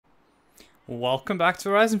Welcome back to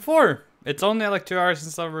Horizon 4. It's only like 2 hours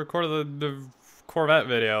since I recorded the Corvette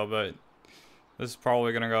video, but this is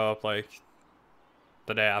probably gonna go up like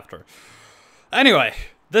the day after. Anyway,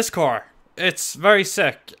 this car, it's very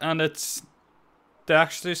sick, and they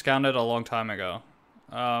actually scanned it a long time ago.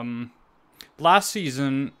 Last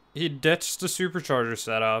season, he ditched the supercharger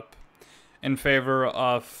setup in favor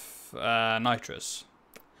of nitrous.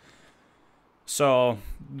 So,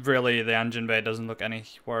 really, the engine bay doesn't look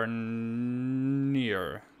anywhere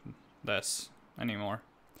near this anymore.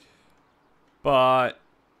 But,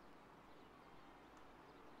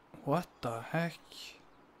 what the heck?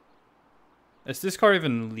 Is this car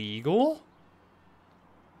even legal?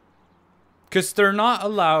 Because they're not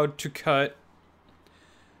allowed to cut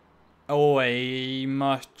away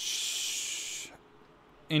much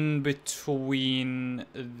in between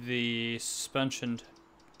the suspension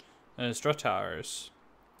strut towers.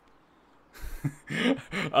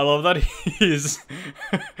 I love that he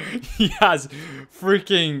has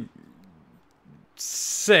freaking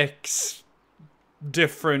 6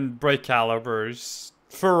 different brake calipers,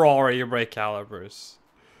 Ferrari brake calipers.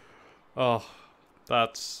 Oh,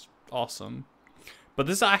 that's awesome. But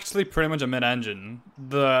this is actually pretty much a mid-engine.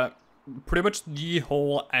 Pretty much the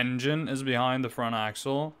whole engine is behind the front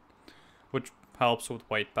axle, which helps with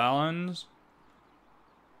weight balance.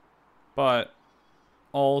 But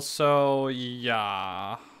also,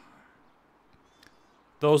 yeah,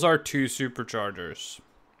 those are 2 superchargers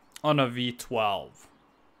on a V12.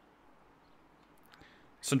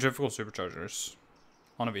 Centrifugal superchargers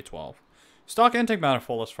on a V12. Stock intake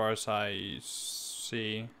manifold, as far as I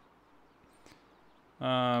see.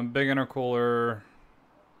 Big intercooler.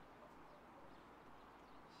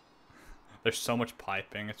 There's so much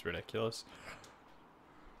piping, it's ridiculous.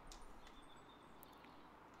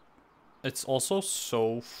 It's also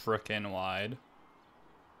so freaking wide.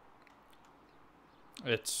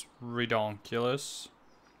 It's redonkulous.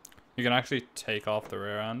 You can actually take off the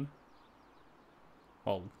rear end.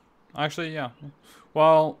 Well, actually, yeah.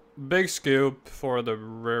 Well, big scoop for the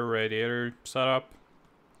rear radiator setup.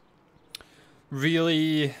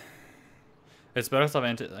 Really, it's better to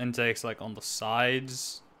have intakes like on the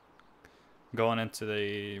sides going into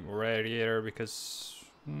the radiator, because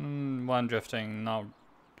when drifting,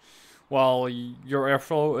 well, your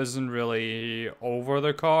airflow isn't really over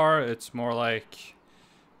the car, it's more like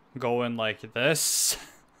going like this.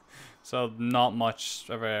 So not much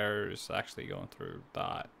of air is actually going through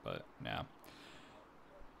that, but yeah.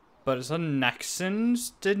 But it's a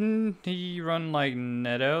Nexans, didn't he run like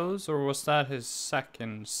Nettos, or was that his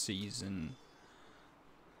second season?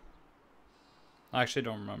 I actually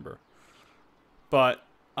don't remember. But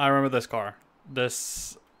I remember this car.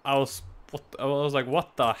 I was like,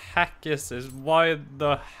 what the heck is this? Why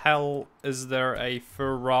the hell is there a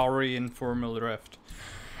Ferrari in Formula Drift?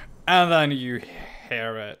 And then you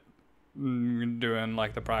hear it doing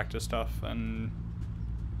like the practice stuff, and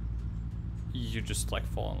you just like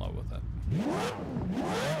fall in love with it.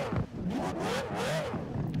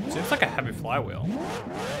 Seems like a heavy flywheel.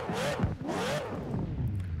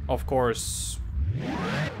 Of course.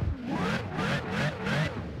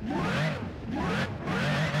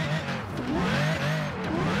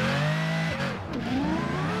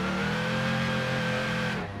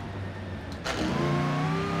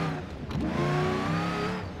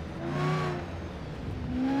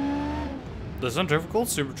 The centrifugal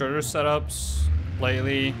supercharger setups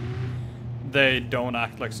lately, they don't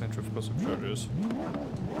act like centrifugal superchargers.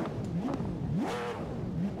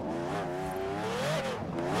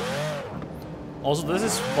 Also, this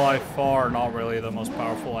is by far not really the most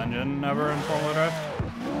powerful engine ever in Formula Drift.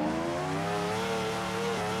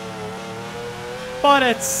 But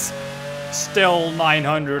it's still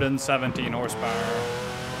 917 horsepower.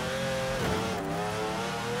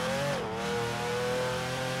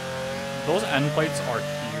 Those end plates are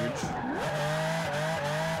huge.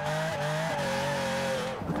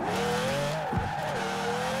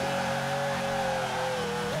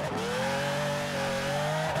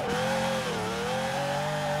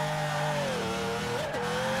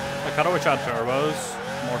 I kinda wish I had turbos,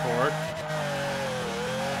 more torque.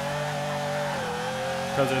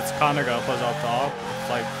 Because it's kinda got us up top. It's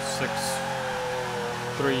like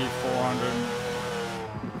 400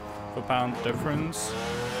 foot-pound difference.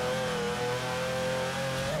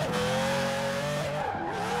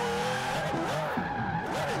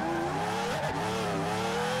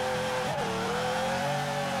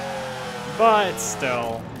 But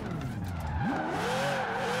still.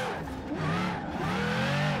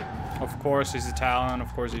 Of course he's Italian,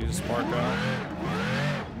 of course he uses Sparco.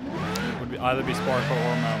 It would either be Sparco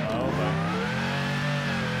or Malmo, but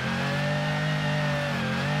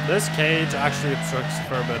This cage actually obstructs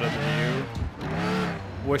for a bit of the view.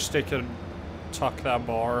 Wish they could tuck that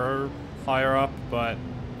bar higher up, but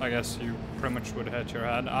I guess you pretty much would hit your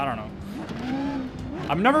head. I don't know.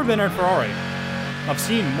 I've never been in Ferrari. I've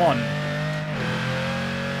seen one.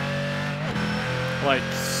 Like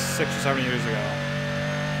 6 or 7 years ago.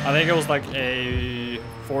 I think it was like a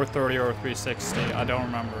 430 or a 360. I don't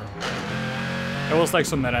remember. It was like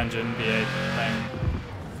some mid-engine V8 thing.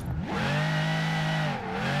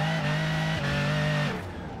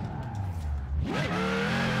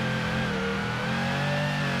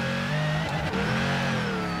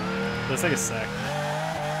 This thing is sick.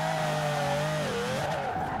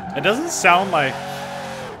 It doesn't sound like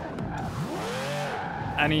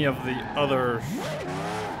any of the other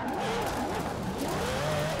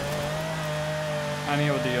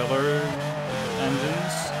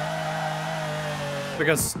engines,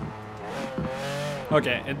 because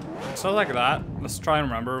okay, it sounds like that. Let's try and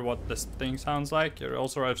remember what this thing sounds like. It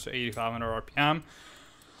also arrives to 8,500 RPM.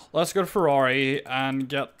 Let's go to Ferrari and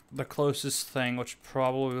get the closest thing, which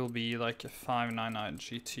probably will be like a 599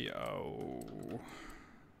 GTO.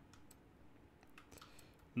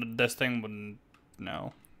 This thing wouldn't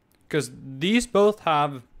know, because these both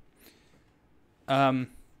have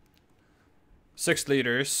 6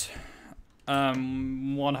 liters.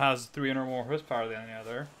 One has 300 more horsepower than the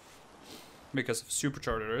other because of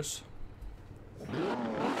superchargers.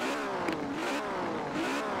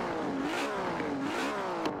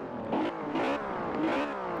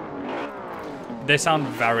 They sound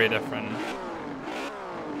very different.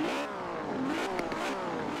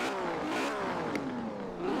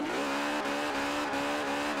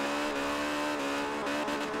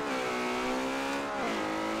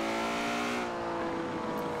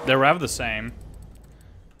 They rev the same,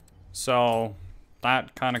 so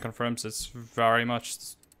that kind of confirms it's very much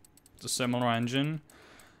the similar engine.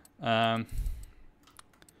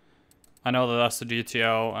 I know that that's the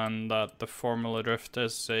GTO and that the Formula Drift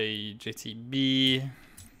is a GTB.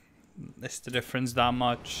 Is the difference that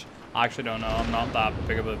much? I actually don't know. I'm not that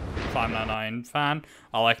big of a 599 fan.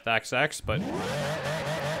 I like the XX, but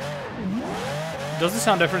does it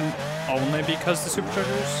sound different only because the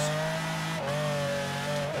superchargers?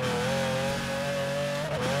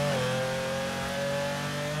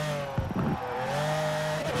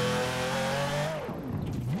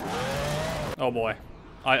 Oh boy.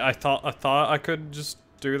 I thought I could just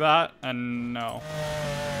do that, and no.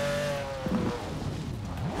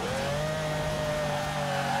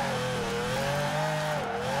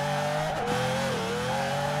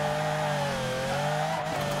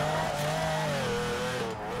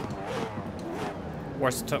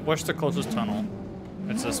 Where's the closest tunnel?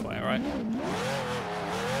 It's this way, right?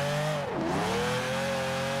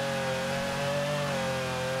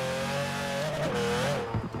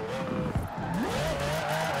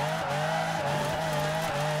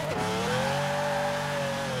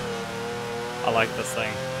 I like this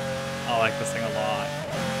thing. I like this thing a lot.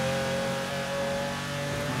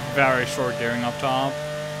 Very short gearing up top.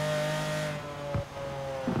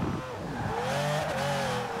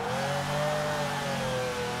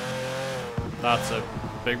 That's a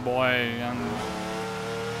big boy and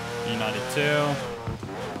E92.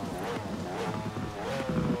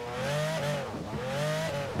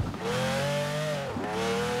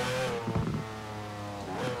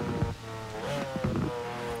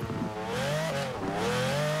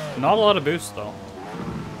 Not a lot of boost though.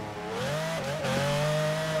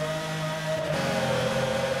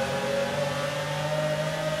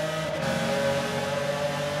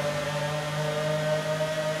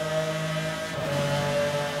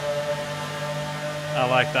 I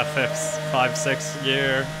like that 5-6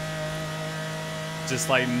 gear. Just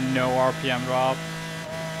like no RPM drop.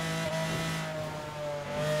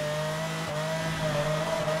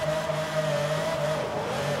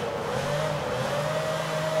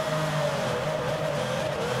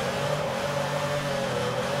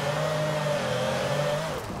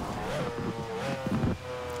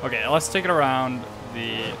 Okay, let's take it around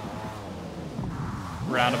the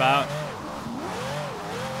roundabout.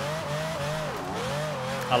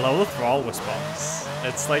 I love the throttle response.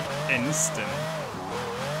 It's like instant.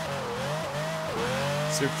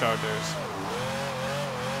 Superchargers.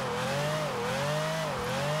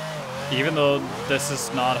 Even though this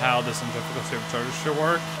is not how the centrifugal superchargers should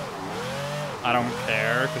work, I don't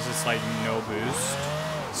care because it's like no boost.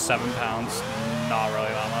 7 pounds, not really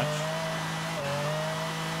that much.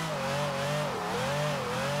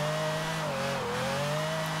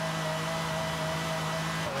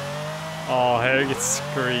 Oh, hear it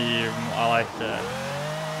scream. I like it.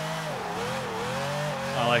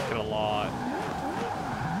 I like it a lot.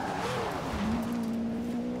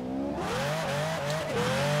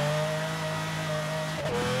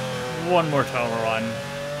 one more tower run.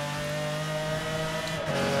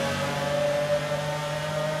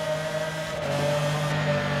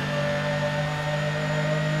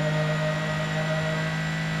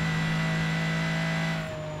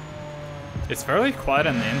 It's fairly quiet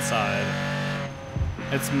on the inside.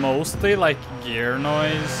 It's mostly like gear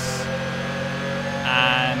noise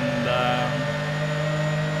and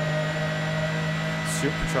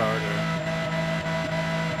supercharger.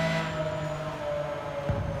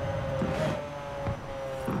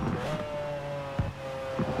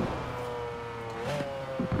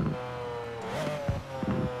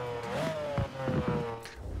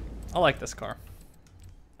 I like this car.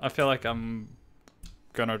 I feel like I'm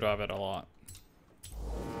gonna drive it a lot.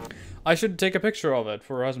 I should take a picture of it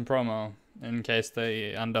for Horizon Promo in case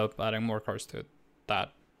they end up adding more cars to it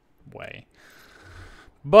that way.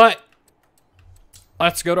 But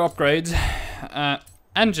let's go to upgrades.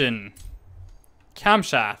 Engine.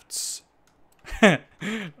 Camshafts.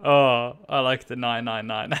 Oh, I like the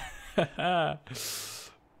 999.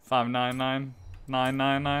 599.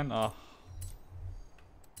 999. Oh.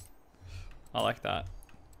 I like that.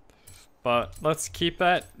 But let's keep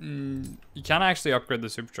it. You can't actually upgrade the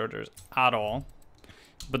superchargers at all.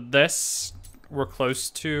 But this, we're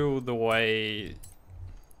close to the way.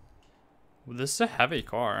 This is a heavy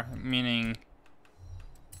car, meaning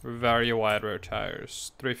very wide rear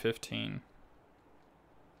tires. 315.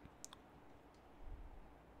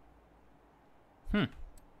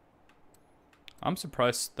 I'm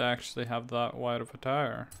surprised they actually have that wide of a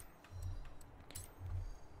tire.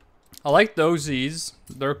 I like those Z's.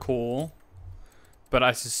 They're cool. But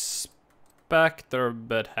I suspect they're a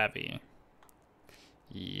bit heavy.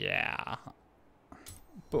 Yeah.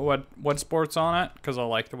 But what sports on it? Because I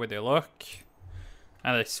like the way they look.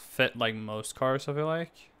 And they fit like most cars, I feel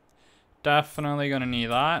like. Definitely gonna need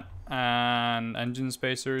that. And engine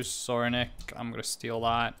spacers. Sorry, Nick. I'm gonna steal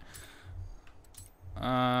that.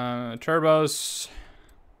 Turbos.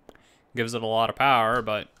 Gives it a lot of power,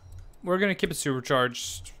 but we're gonna keep it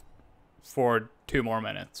supercharged for 2 more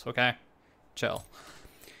minutes, okay? Chill.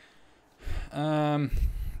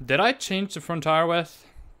 Did I change the front tire width?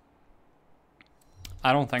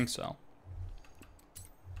 I don't think so.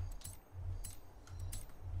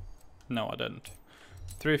 No, I didn't.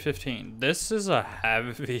 315. This is a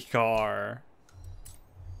heavy car.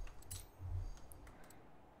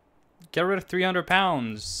 Get rid of 300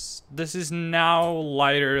 pounds. This is now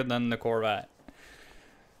lighter than the Corvette.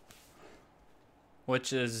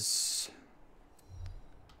 Which is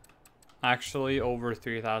actually over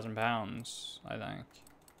 3,000 pounds, I think.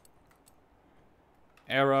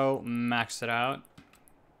 Aero, maxed it out.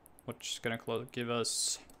 Which is going to give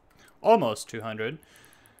us almost 200.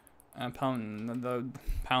 And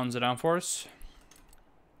pounds it down for us.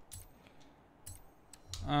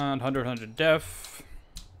 And 100 diff.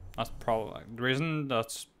 That's probably the reason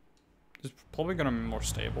that's it's probably going to be more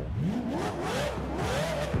stable.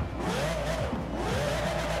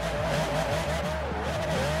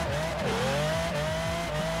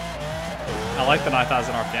 I like the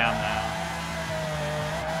 9,000 RPM now.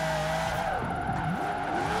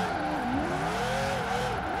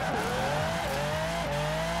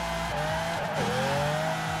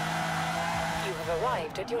 You have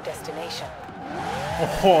arrived at your destination.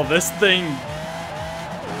 Oh, this thing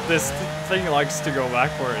likes to go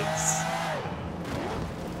backwards.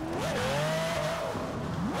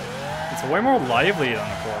 It's way more lively than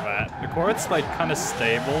the Corvette. The Corvette's like kind of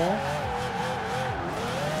stable.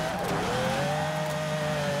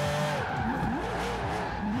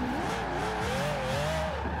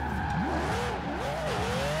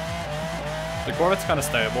 The Corvette's kind of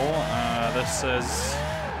stable. This is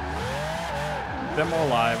a bit more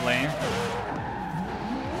lively.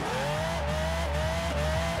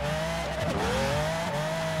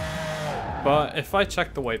 But if I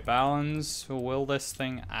check the weight balance, will this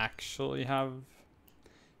thing actually have...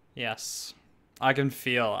 Yes. I can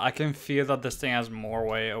feel that this thing has more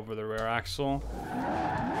weight over the rear axle.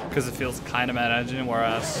 Because it feels kind of mid-engine,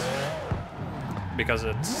 whereas... Because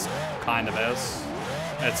it's kind of is.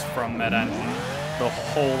 It's from mid-engine. The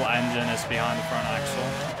whole engine is behind the front axle.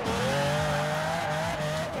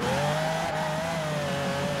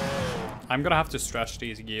 I'm gonna have to stretch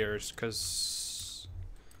these gears, because...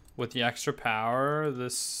 With the extra power,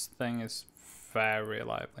 this thing is very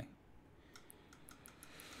lively.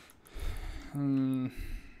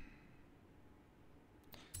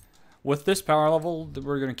 With this power level,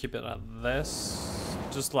 we're gonna keep it at this.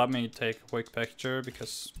 Just let me take a quick picture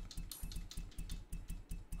because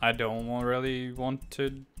I don't really want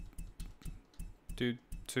to do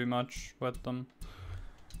too much with them.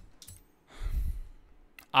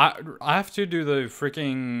 I have to do the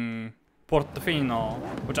freaking Portofino,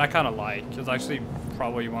 which I kind of like. It's actually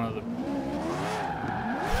probably one of the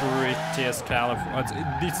prettiest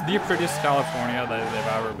it's the prettiest California that they've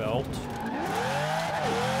ever built,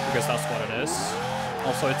 because that's what it is.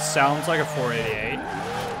 Also, it sounds like a 488.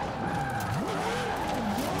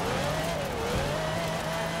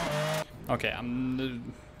 Okay,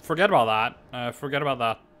 forget about that. Forget about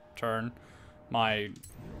that turn. My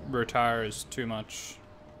rear tire is too much.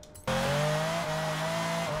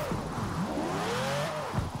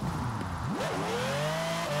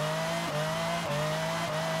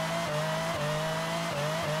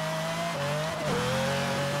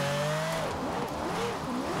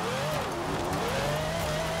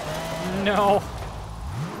 No.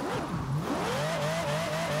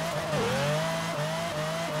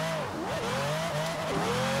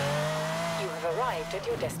 You have arrived at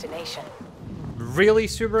your destination. Really,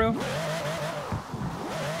 Subaru?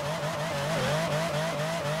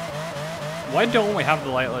 Why don't we have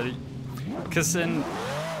the light light? Because in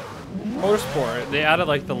Motorsport, they added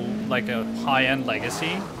like a high-end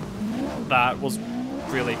legacy that was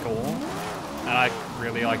really cool, and I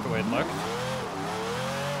really liked the way it looked.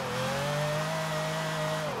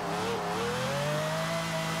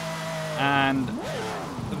 And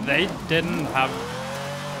they didn't have.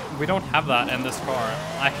 We don't have that in this car.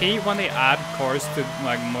 I hate when they add cars to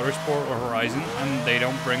like Motorsport or Horizon and they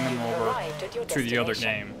don't bring them over to the other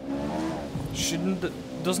game.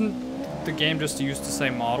 Doesn't the game just use the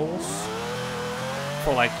same models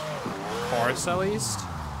for like cars at least?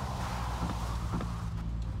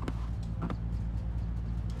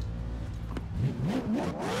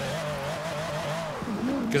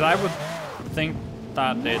 Because I would think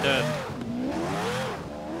that they did.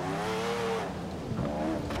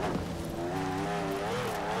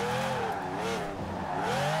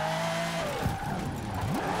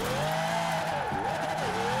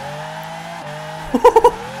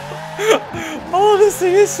 Oh, this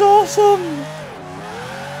thing is awesome!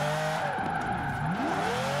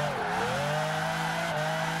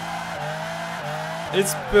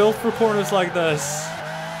 It's built for corners like this.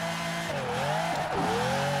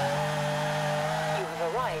 You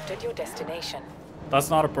have arrived at your destination. That's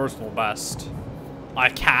not a personal best. I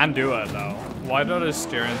can do it though. Why did I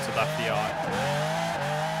steer into that Fiat?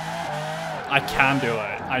 I can do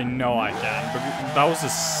it. I know I can. But that was a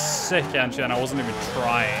sick engine. I wasn't even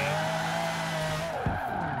trying.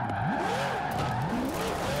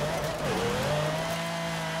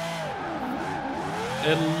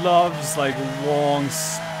 It loves like long,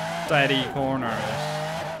 steady corners.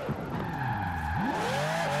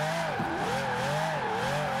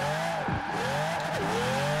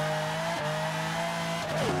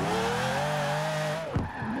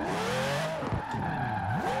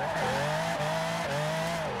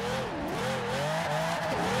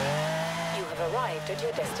 You have arrived at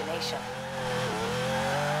your destination.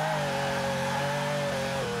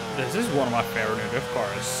 This is one of my favorite new drift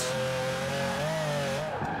cars.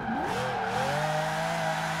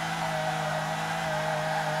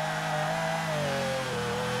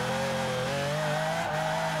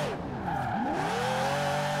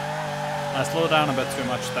 I slowed down a bit too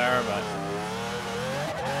much there, but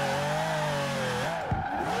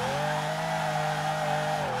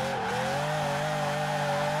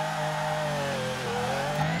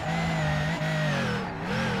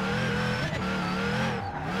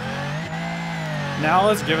now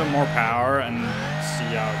let's give it more power and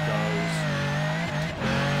see how it goes.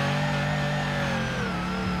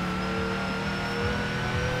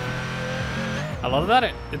 I love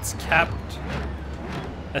that it's kept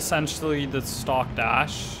essentially the stock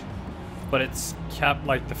dash, but it's kept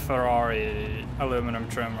like the Ferrari aluminum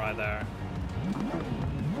trim right there.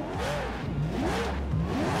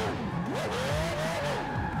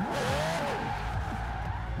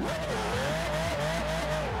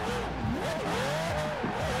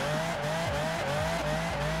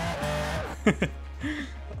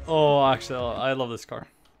 Oh, actually, I love this car.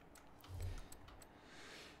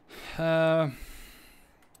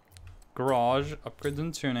 Garage, upgrades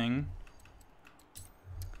and tuning.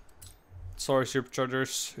 Sorry,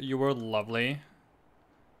 superchargers, you were lovely.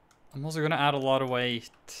 I'm also gonna add a lot of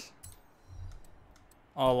weight.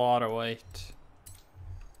 A lot of weight.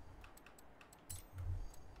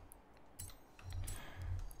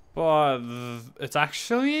 But it's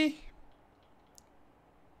actually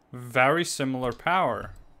very similar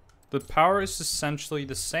power. The power is essentially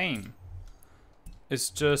the same. It's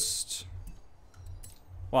just,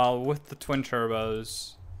 well, with the twin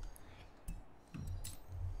turbos,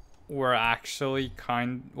 we're actually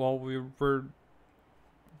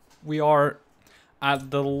we are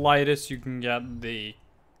at the lightest you can get the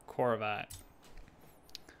Corvette.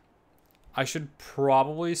 I should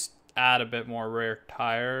probably add a bit more rear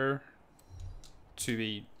tire to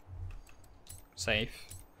be safe.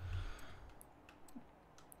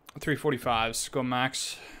 345s go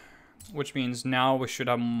max, which means now we should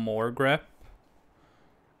have more grip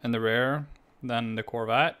in the rear than the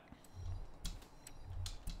Corvette.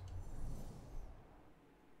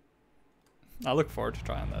 I look forward to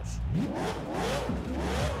trying this. You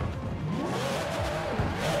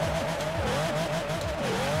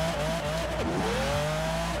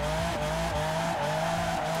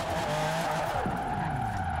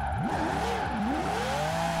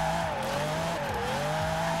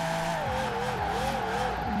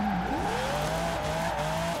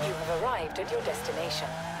have arrived at your destination.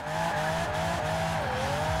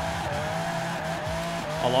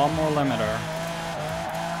 A lot more limiter.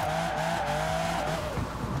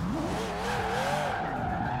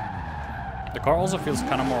 The car also feels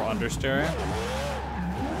kind of more understeering,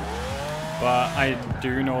 but I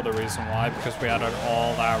do know the reason why, because we added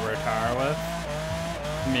all that rear tire with,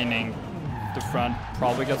 meaning the front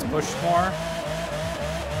probably gets pushed more.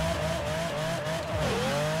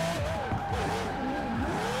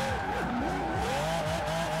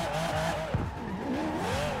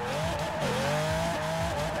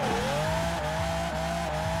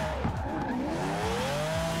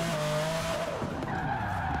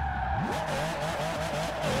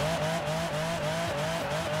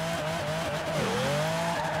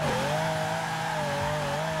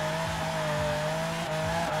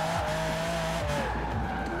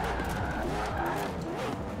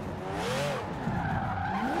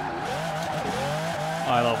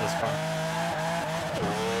 I love this car.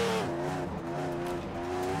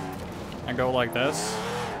 I go like this.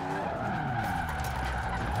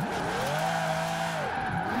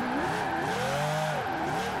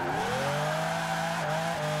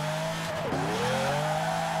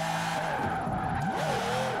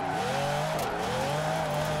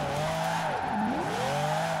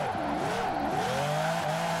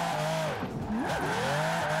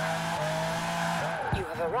 You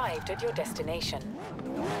have arrived at your destination.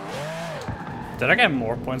 Did I get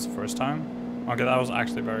more points the first time? Okay, that was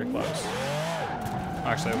actually very close.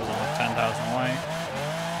 Actually, it was only 10,000 away.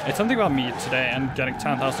 It's something about me today and getting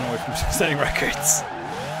 10,000 away from setting records.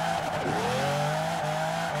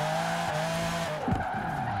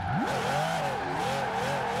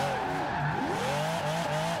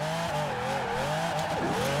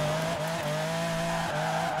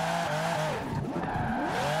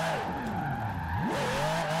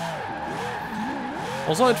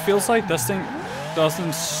 Also, it feels like this thing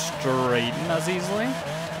doesn't straighten as easily,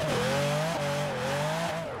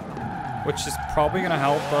 which is probably going to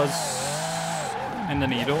help us in the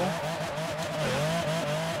needle.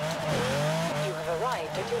 You have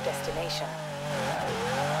arrived at your destination.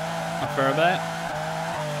 A fair bit.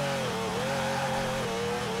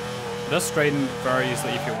 It does straighten very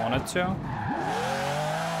easily if you wanted to.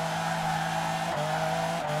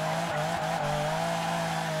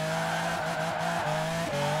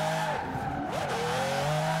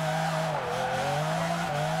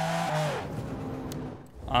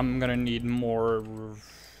 I'm gonna need more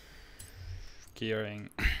gearing.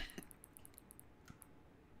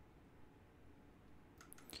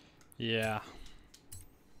 Yeah.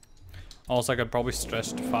 Also, I could probably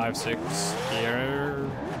stretch to 5-6 gear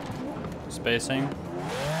spacing.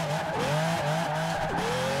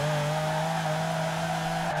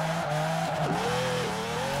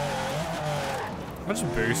 How much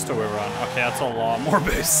boost do we run? Okay, that's a lot more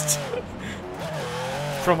boost.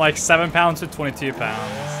 From like 7 pounds to 22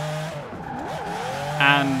 pounds.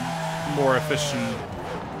 And more efficient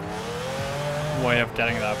way of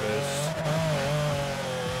getting that boost.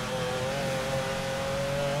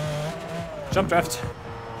 Jump drift.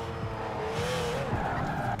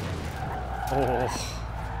 Oh.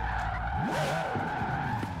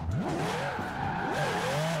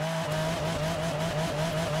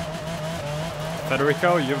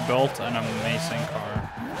 Federico, you've built an amazing car.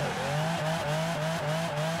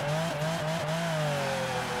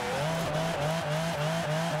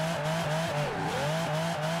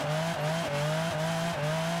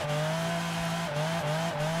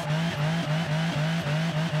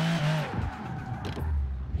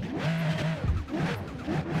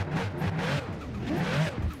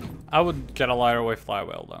 I would get a lighter weight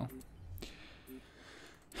flywheel though.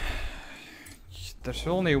 There's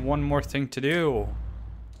only one more thing to do.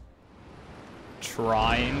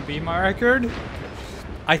 Try and beat my record.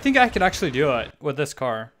 I think I could actually do it with this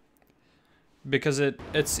car. Because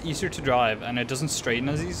it's easier to drive and it doesn't straighten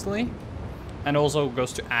as easily. and also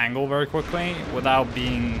goes to angle very quickly without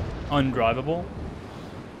being undrivable.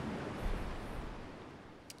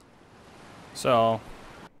 So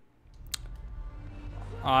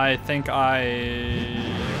I think I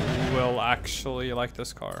will actually like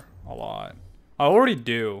this car a lot. I already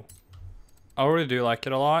do like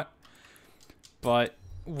it a lot, but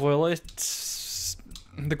will it?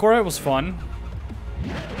 The Corvette was fun.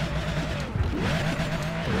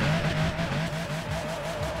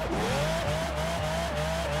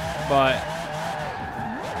 But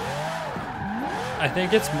I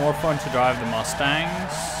think it's more fun to drive the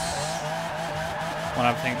Mustangs when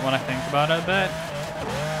I think about it a bit.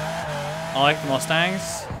 I like the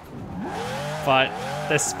Mustangs, but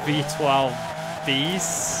this V12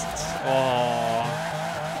 beast, oh.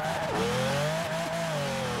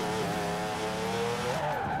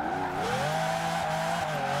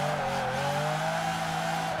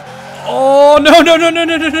 Oh no no no no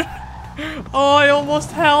no no no! Oh, I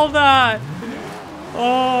almost held that.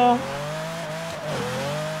 Oh.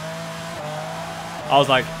 I was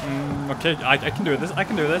like, okay, I can do this. I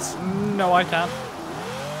can do this. No, I can't.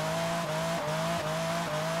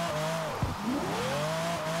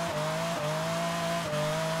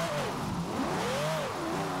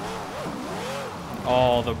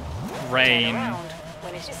 Oh, the rain. Turn around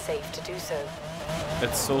when it is safe to do so.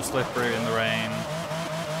 It's so slippery in the rain.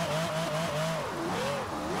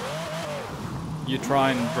 You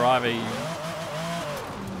try and drive a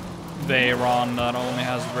Veyron that only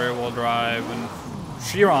has rear-wheel drive, and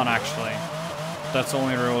Chiron actually, that's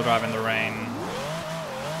only rear-wheel drive in the rain.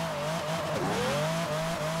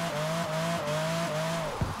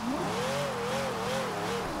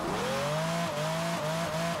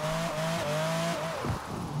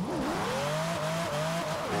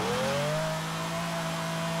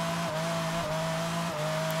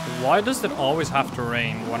 Why does it always have to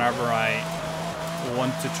rain whenever I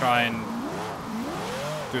want to try and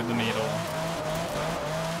do the needle?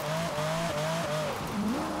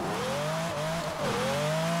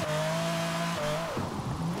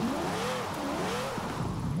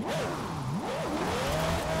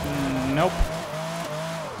 Nope.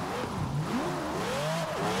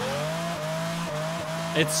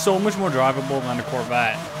 It's so much more drivable than the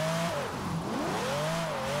Corvette.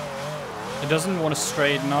 It doesn't want to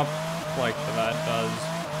straighten up like the Vet does.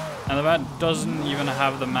 And the Vet doesn't even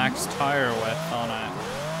have the max tire width on it.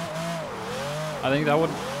 I think that would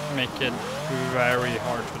make it very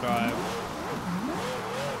hard to drive.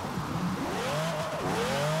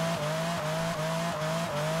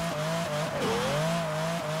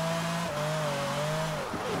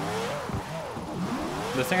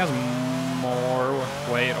 This thing has more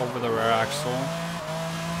weight over the rear axle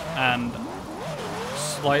and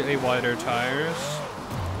slightly wider tires.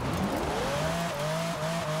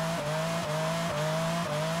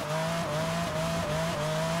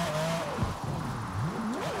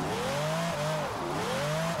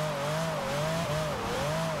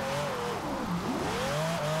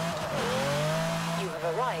 You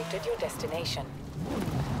have arrived at your destination.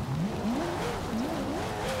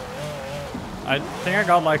 I think I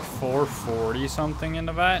got like 440 something in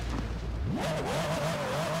the Vet.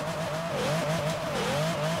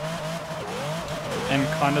 In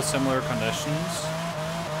kind of similar conditions.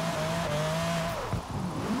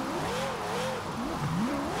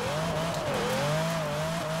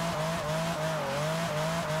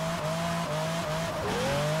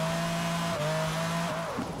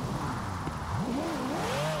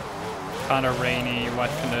 Kind of rainy, wet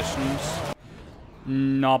conditions.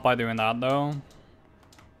 Not by doing that though.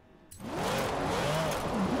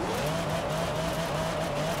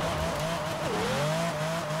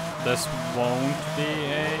 This won't be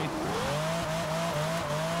a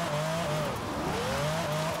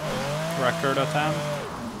record attempt.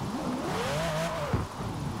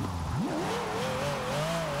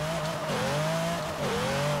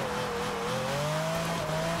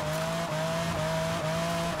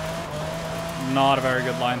 Not a very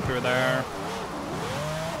good line through there.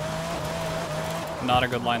 Not a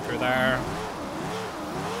good line through there.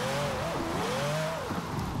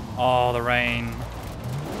 Oh, the rain.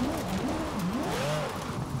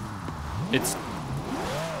 It's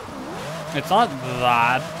not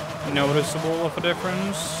that noticeable of a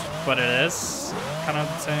difference, but it is kind of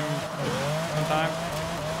the same time.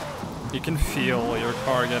 You can feel your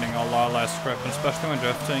car getting a lot less grip, and especially when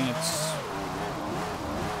drifting,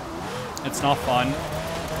 it's not fun.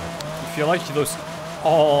 You feel like you lose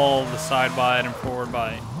all the side bite and forward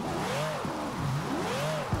bite.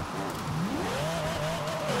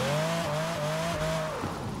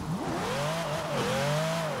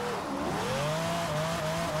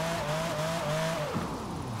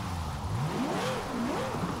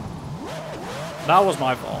 That was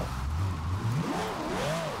my fault.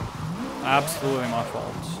 Absolutely my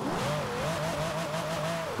fault.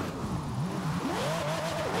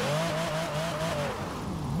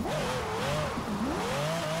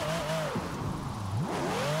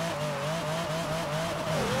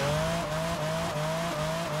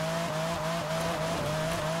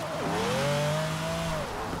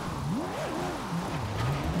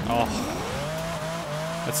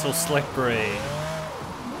 Oh, it's so slippery.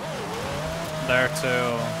 There too.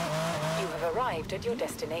 You have arrived at your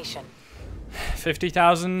destination.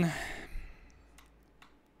 50,000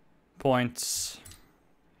 points.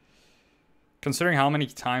 Considering how many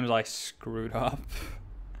times I screwed up,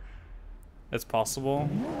 it's possible.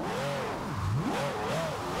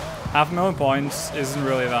 500,000 points isn't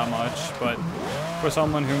really that much, but for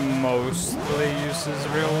someone who mostly uses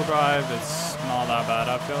real drive, it's not that bad,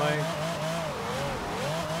 I feel like.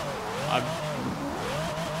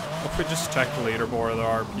 If we just check the leaderboard, there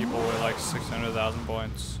are people with like 600,000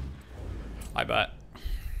 points. I bet.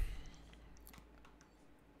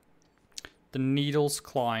 The Needles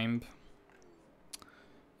Climb.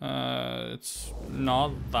 It's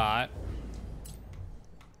not that.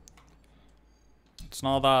 It's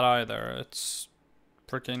not that either. It's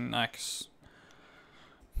freaking X.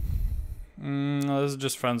 This is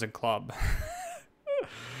just friends and club.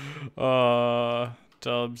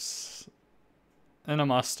 Dubs in a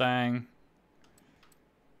Mustang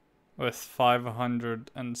with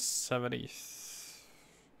 570.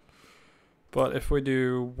 But if we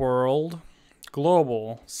do world,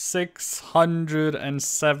 global,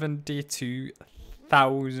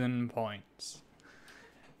 672,000 points.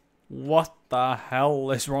 What the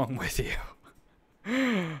hell is wrong with you?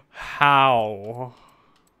 How?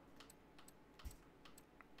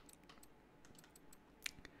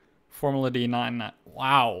 Formula D9.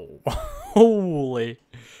 Wow. Holy.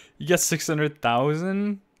 You get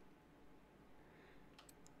 600,000?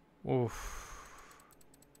 Oof.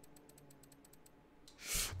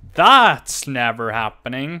 That's never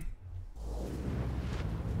happening.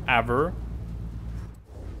 Ever.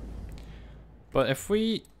 But if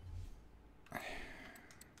we...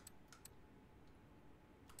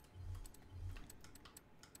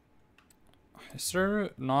 Is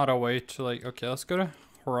there not a way to like... Okay, let's go to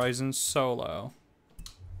Horizon Solo.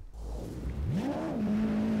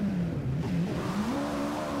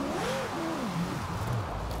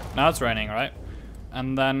 Now it's raining, right?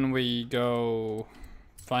 And then we go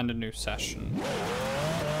find a new session.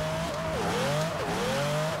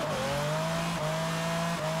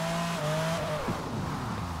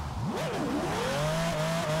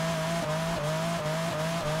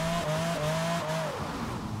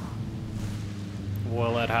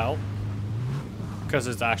 Will it help? Because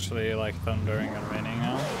it's actually like thundering and raining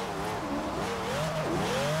now.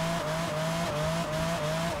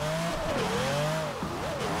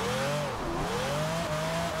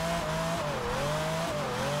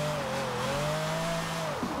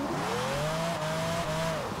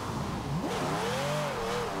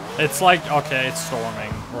 It's like, okay, it's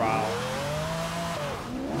storming. Wow.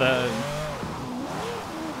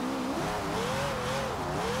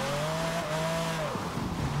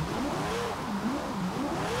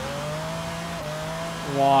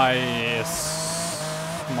 Why is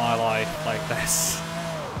my life like this?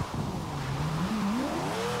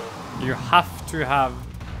 You have to have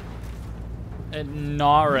it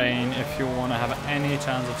not rain if you want to have any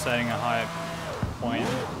chance of setting a high point,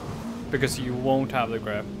 because you won't have the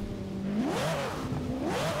grip.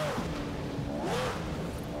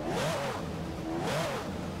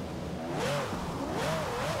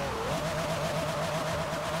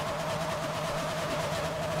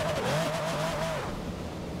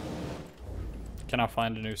 Can I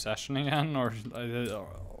find a new session again, or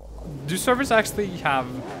do servers actually have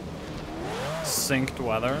synced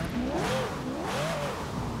weather?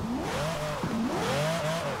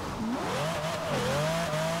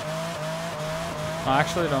 I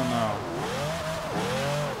actually don't know.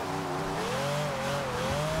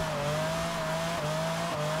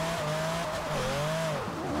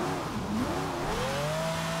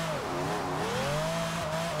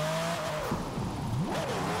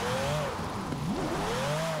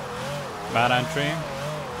 Bad entry.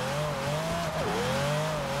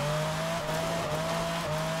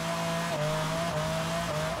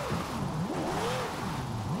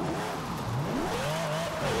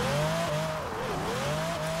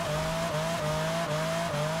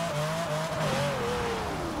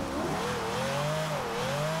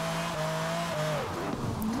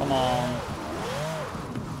 Come on.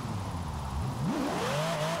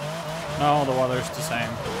 No, the weather's the same.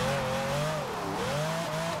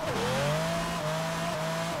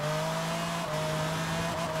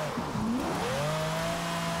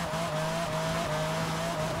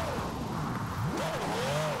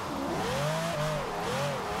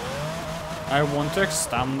 I want to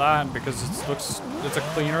extend that because it's a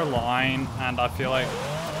cleaner line, and I feel like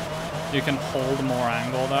you can hold more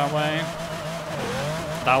angle that way.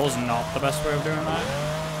 That was not the best way of doing that.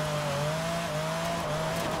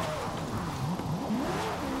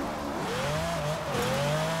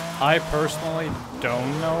 I personally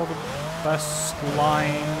don't know the best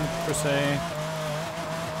line per se.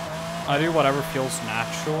 I do whatever feels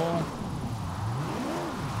natural.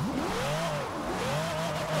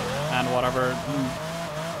 And whatever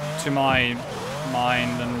to my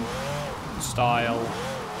mind and style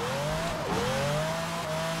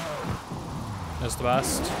is the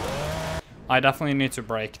best. I definitely need to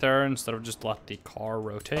brake there instead of just let the car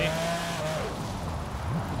rotate.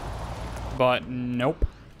 But nope.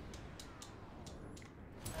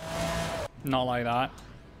 Not like that.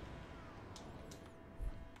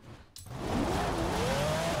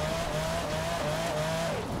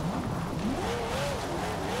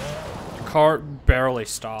 The car barely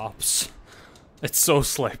stops. It's so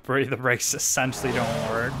slippery, the brakes essentially don't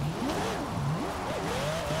work.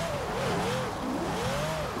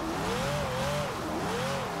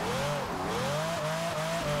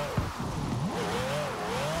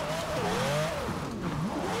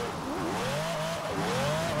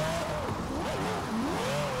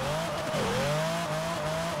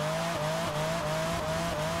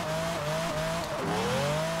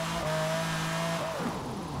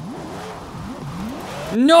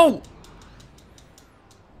 No!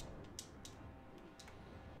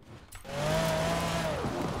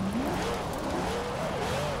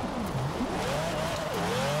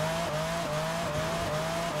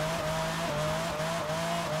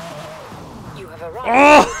 You have arrived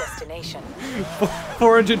at your destination.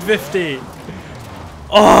 450.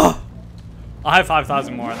 Oh! I have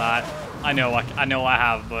 5,000 more than that. I know I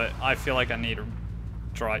have, but I feel like I need to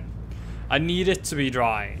dry. I need it to be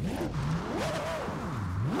dry.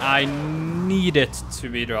 I need it to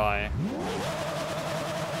be dry.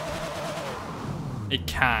 It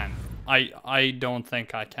can. I don't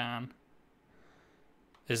think I can.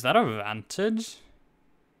 Is that a Vantage?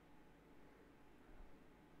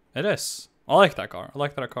 It is. I like that car. I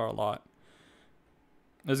like that car a lot.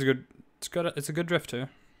 It's a good. It's good. It's a good drift too.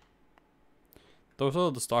 Those are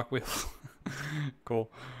the stock wheels. Cool.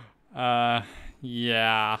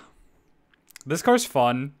 Yeah. This car's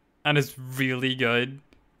fun and it's really good.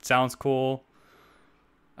 Sounds cool.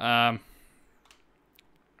 It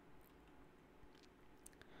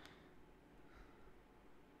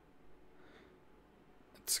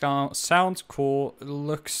sounds cool. It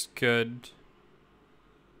looks good.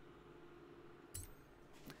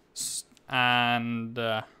 And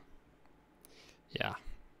yeah,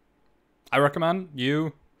 I recommend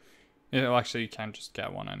you. Well, actually, you can't just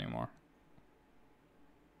get one anymore.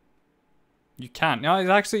 You can't. No, it's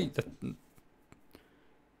actually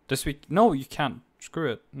this week. No, you can't.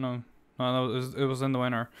 Screw it. No, it was in the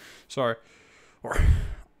winter. Sorry. Or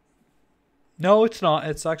no, it's not.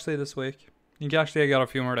 It's actually this week. You can actually get a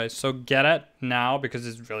few more days. So get it now because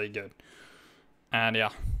it's really good. And yeah.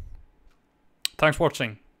 Thanks for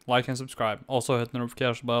watching. Like and subscribe. Also hit the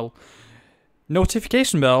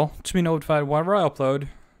notification bell to be notified whenever I upload.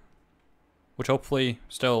 Which hopefully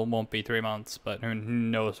still won't be 3 months, but who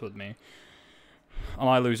knows with me. I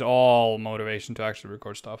might lose all motivation to actually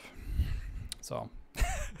record stuff. So,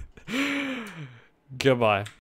 goodbye.